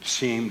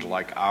seemed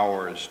like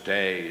hours,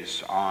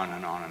 days, on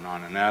and on and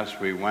on. And as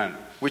we went...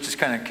 Which is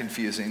kind of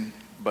confusing,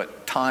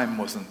 but time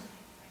wasn't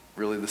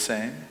really the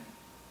same?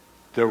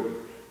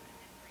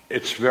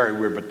 It's very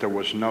weird, but there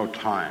was no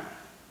time.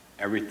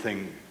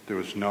 There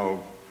was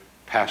no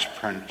past,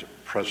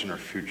 present, or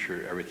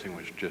future. Everything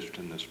was just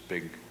in this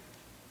big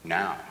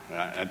now.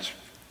 That's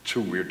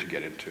too weird to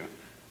get into.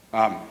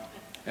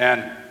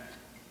 And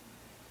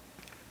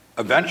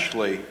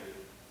eventually,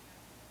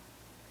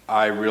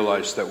 I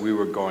realized that we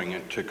were going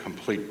into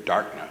complete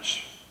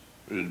darkness.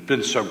 It had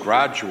been so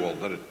gradual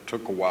that it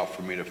took a while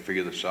for me to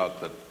figure this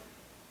out, that,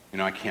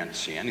 I can't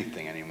see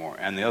anything anymore.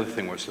 And the other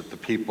thing was that the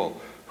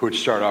people who would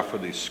start off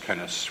with these kind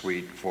of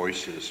sweet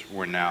voices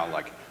were now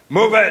like,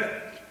 move it!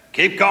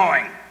 Keep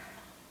going!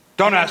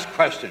 Don't ask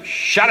questions.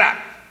 Shut up.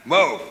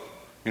 Move.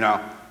 And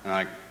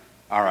like,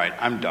 all right,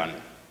 I'm done.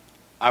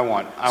 I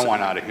want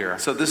out of here.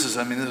 So this is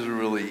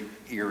really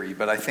eerie,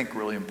 but I think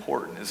really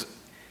important. Is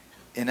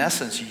in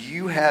essence,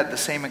 you had the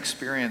same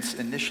experience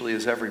initially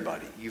as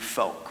everybody. You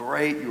felt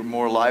great. You were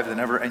more alive than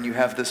ever, and you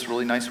have this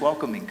really nice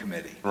welcoming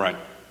committee. Right.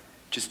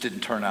 Just didn't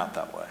turn out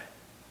that way.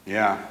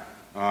 Yeah.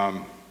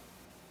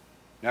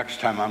 Next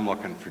time I'm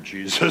looking for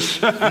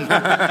Jesus.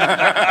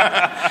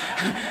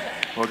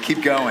 Well,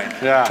 keep going.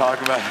 Yeah. Talk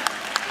about it.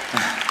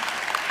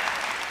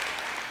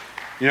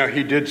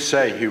 He did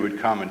say he would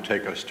come and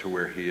take us to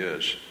where he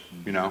is,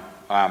 and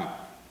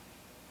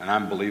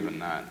I'm believing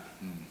that.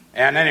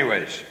 And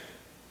anyways,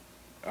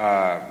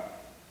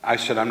 I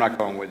said, I'm not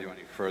going with you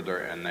any further.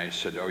 And they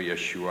said, oh,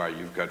 yes, you are.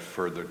 You've got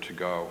further to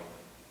go.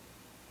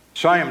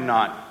 So I am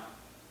not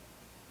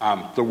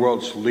the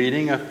world's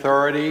leading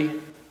authority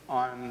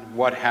on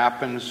what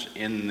happens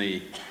in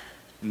the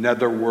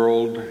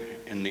netherworld,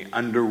 in the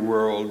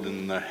underworld,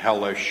 in the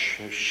hellish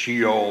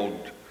Sheol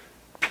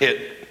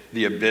pit,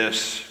 the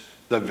abyss,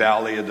 the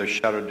valley of the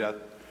shadow of death.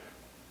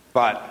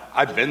 But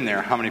I've been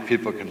there. How many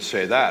people can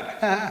say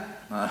that?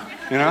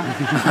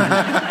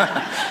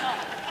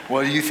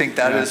 Well, do you think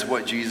that is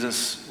what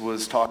Jesus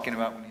was talking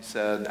about when he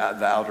said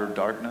the outer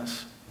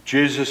darkness?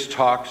 Jesus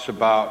talks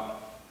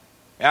about,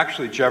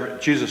 actually,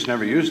 Jesus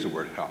never used the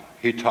word hell.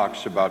 He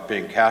talks about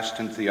being cast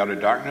into the outer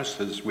darkness,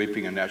 there's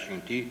weeping and gnashing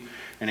of teeth,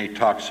 and he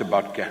talks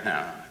about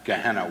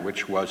Gehenna,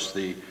 which was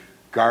the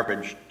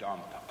garbage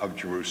dump of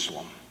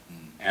Jerusalem.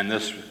 And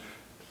this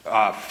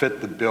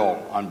fit the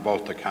bill on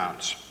both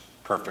accounts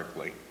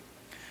perfectly.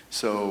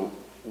 So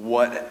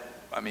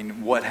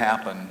what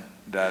happened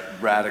that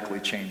radically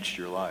changed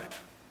your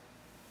life?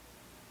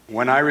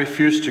 When I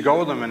refused to go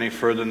with them any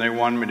further and they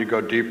wanted me to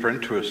go deeper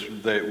into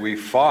it, we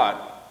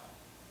fought,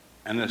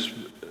 and this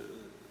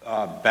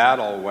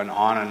battle went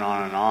on and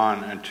on and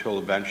on until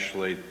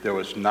eventually there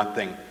was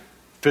nothing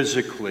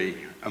physically,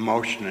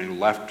 emotionally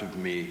left of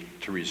me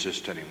to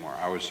resist anymore.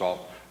 I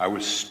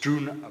was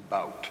strewn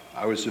about.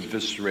 I was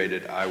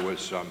eviscerated. I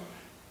was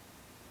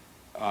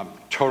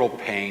total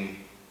pain,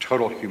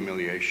 total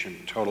humiliation,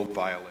 total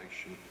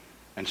violation,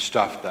 and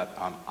stuff that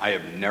I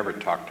have never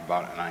talked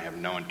about, and I have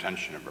no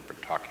intention of ever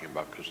talking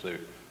about, because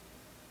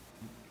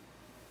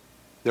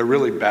they're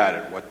really bad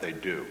at what they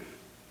do.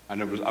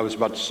 And I was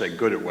about to say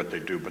good at what they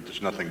do, but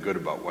there's nothing good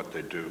about what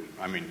they do.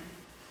 I mean,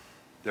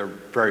 they're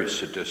very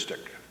sadistic.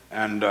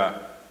 And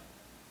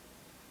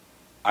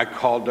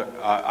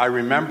I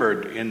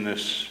remembered in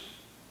this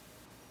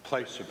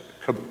place of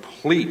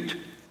complete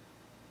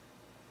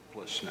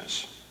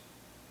hopelessness,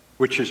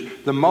 which is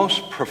the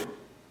most profound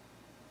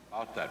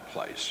about that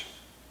place.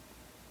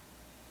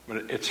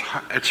 But it's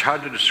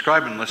hard to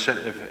describe unless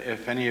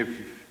if any of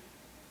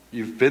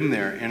you've been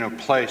there in a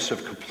place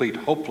of complete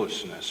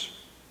hopelessness.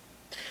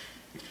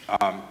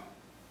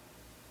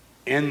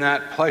 In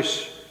that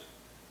place,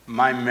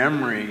 my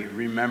memory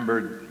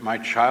remembered my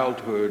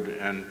childhood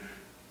and,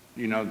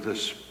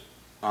 this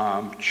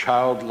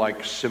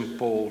childlike,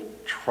 simple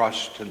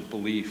trust and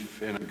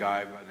belief in a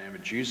guy by the name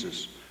of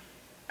Jesus.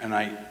 And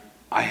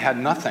I had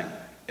nothing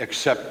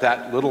except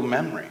that little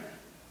memory.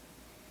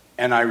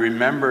 And I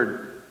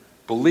remembered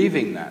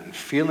believing that and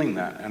feeling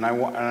that, and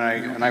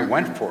I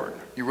went for it.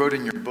 You wrote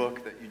in your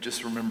book that you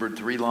just remembered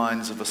 3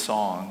 lines of a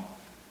song.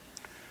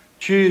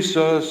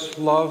 Jesus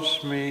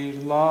loves me,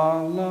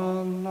 la,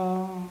 la,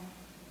 la.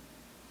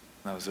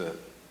 That was it.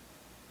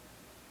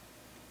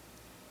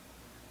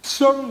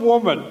 Some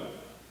woman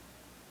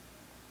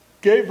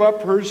gave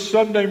up her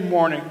Sunday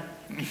morning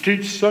to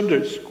teach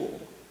Sunday school.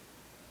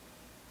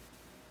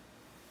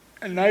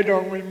 And I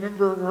don't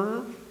remember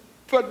her,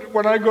 but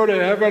when I go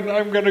to heaven,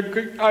 I'm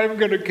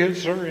gonna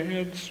kiss her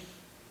hands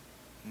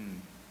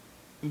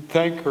and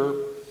thank her.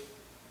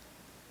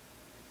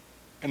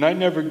 And I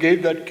never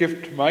gave that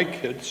gift to my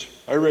kids.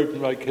 I raised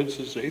my kids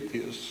as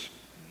atheists.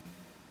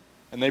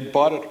 And they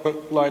bought it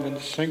hook, line, and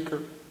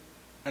sinker.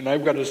 And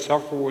I've got to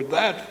suffer with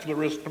that for the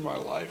rest of my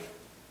life.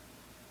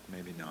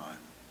 Maybe not.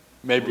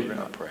 Maybe we're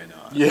not. Pray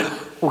not. Yeah,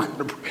 we're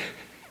going to pray.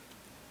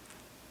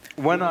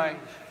 When I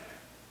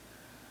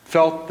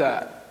felt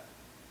that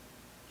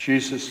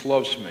Jesus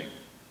loves me,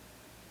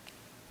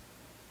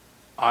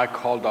 I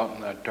called out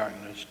in that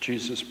darkness,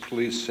 Jesus,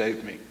 please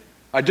save me.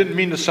 I didn't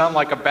mean to sound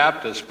like a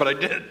Baptist, but I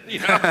did,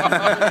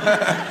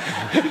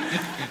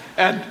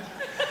 And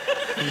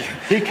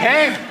he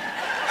came.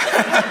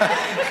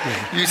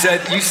 You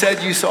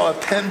said you saw a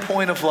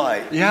pinpoint of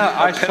light. Yeah,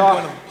 I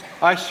saw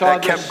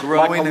that this kept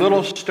growing like a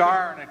little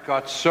star, and it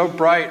got so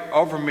bright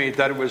over me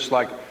that it was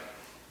like,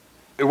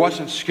 it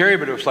wasn't scary,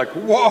 but it was like,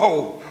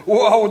 whoa,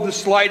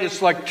 this light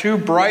is like too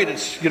bright.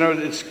 It's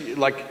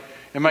like,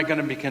 am I going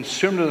to be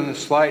consumed in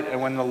this light?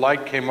 And when the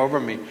light came over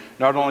me,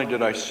 not only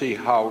did I see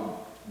how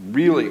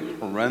really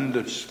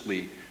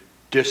horrendously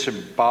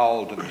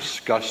disemboweled and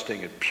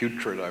disgusting and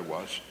putrid I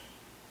was,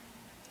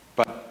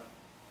 but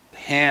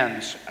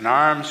hands and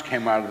arms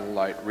came out of the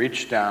light,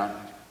 reached down,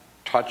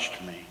 touched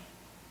me,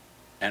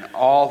 and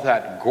all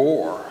that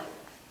gore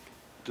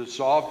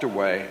dissolved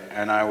away,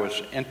 and I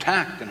was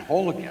intact and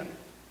whole again.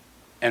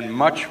 And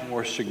much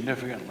more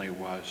significantly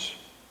was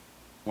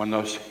when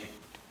those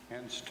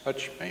hands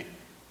touched me.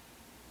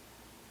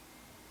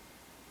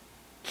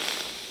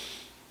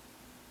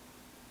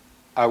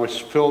 I was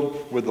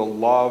filled with a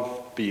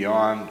love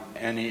beyond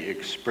any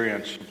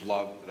experience of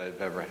love that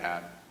I've ever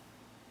had.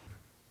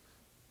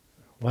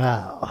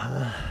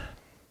 Wow.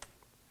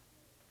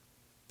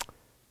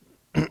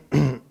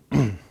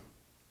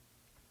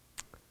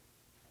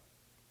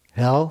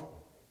 Hell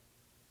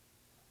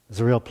is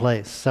a real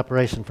place.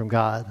 Separation from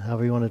God,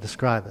 however you want to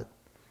describe it.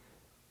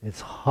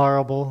 It's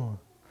horrible.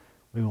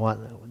 We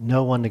want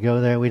no one to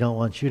go there. We don't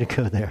want you to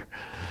go there.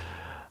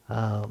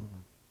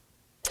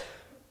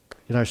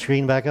 Get our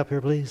screen back up here,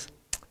 please.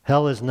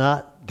 Hell is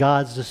not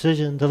God's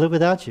decision to live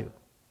without you.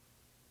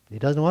 He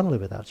doesn't want to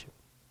live without you.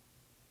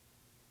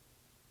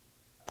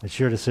 It's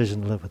your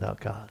decision to live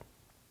without God.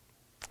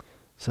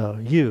 So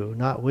you,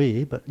 not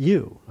we, but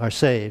you are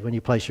saved when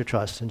you place your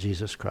trust in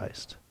Jesus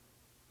Christ.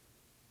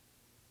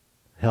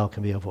 Hell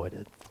can be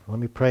avoided. Let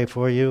me pray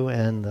for you,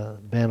 and the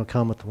band will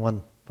come with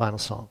one final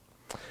song.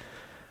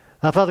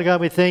 Father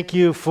God, we thank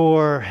you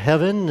for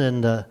heaven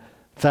and the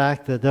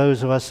fact that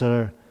those of us that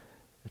are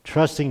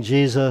trusting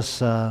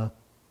Jesus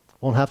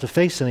won't have to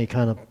face any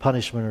kind of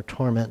punishment or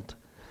torment.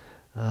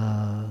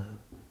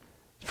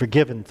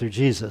 Forgiven through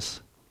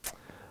Jesus.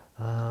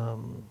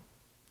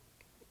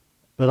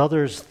 But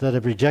others that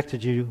have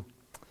rejected you,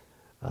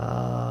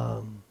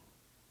 if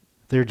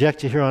they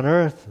reject you here on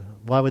earth,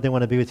 why would they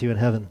want to be with you in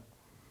heaven?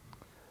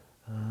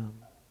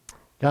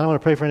 God, I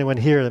want to pray for anyone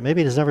here that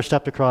maybe has never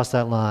stepped across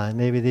that line.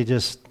 Maybe they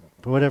just,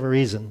 for whatever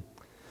reason,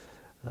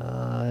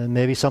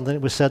 maybe something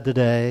that was said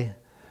today,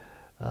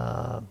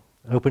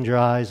 opened your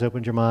eyes,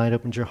 opened your mind,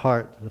 opened your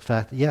heart to the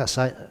fact that, yes,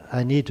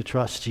 I need to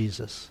trust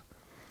Jesus.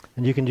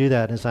 And you can do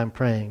that as I'm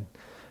praying.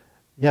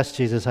 Yes,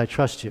 Jesus, I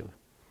trust you.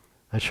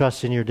 I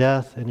trust in your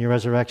death and your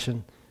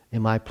resurrection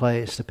in my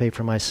place to pay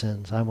for my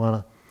sins. I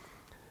want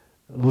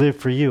to live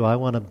for you. I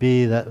want to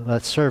be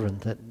that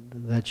servant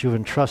that you've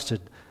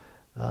entrusted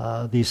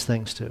these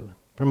things to.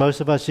 For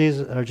most of us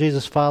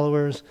Jesus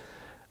followers,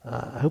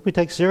 I hope we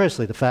take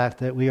seriously the fact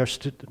that we are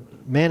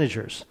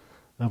managers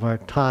of our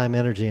time,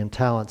 energy, and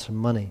talents and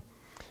money,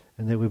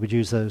 and that we would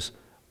use those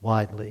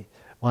wisely,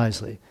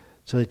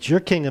 so that your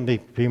kingdom be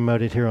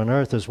promoted here on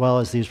earth as well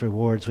as these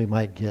rewards we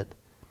might get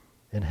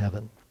in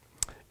heaven.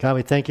 God,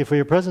 we thank you for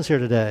your presence here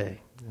today.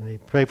 And we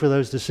pray for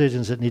those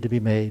decisions that need to be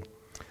made.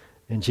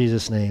 In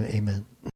Jesus' name, amen.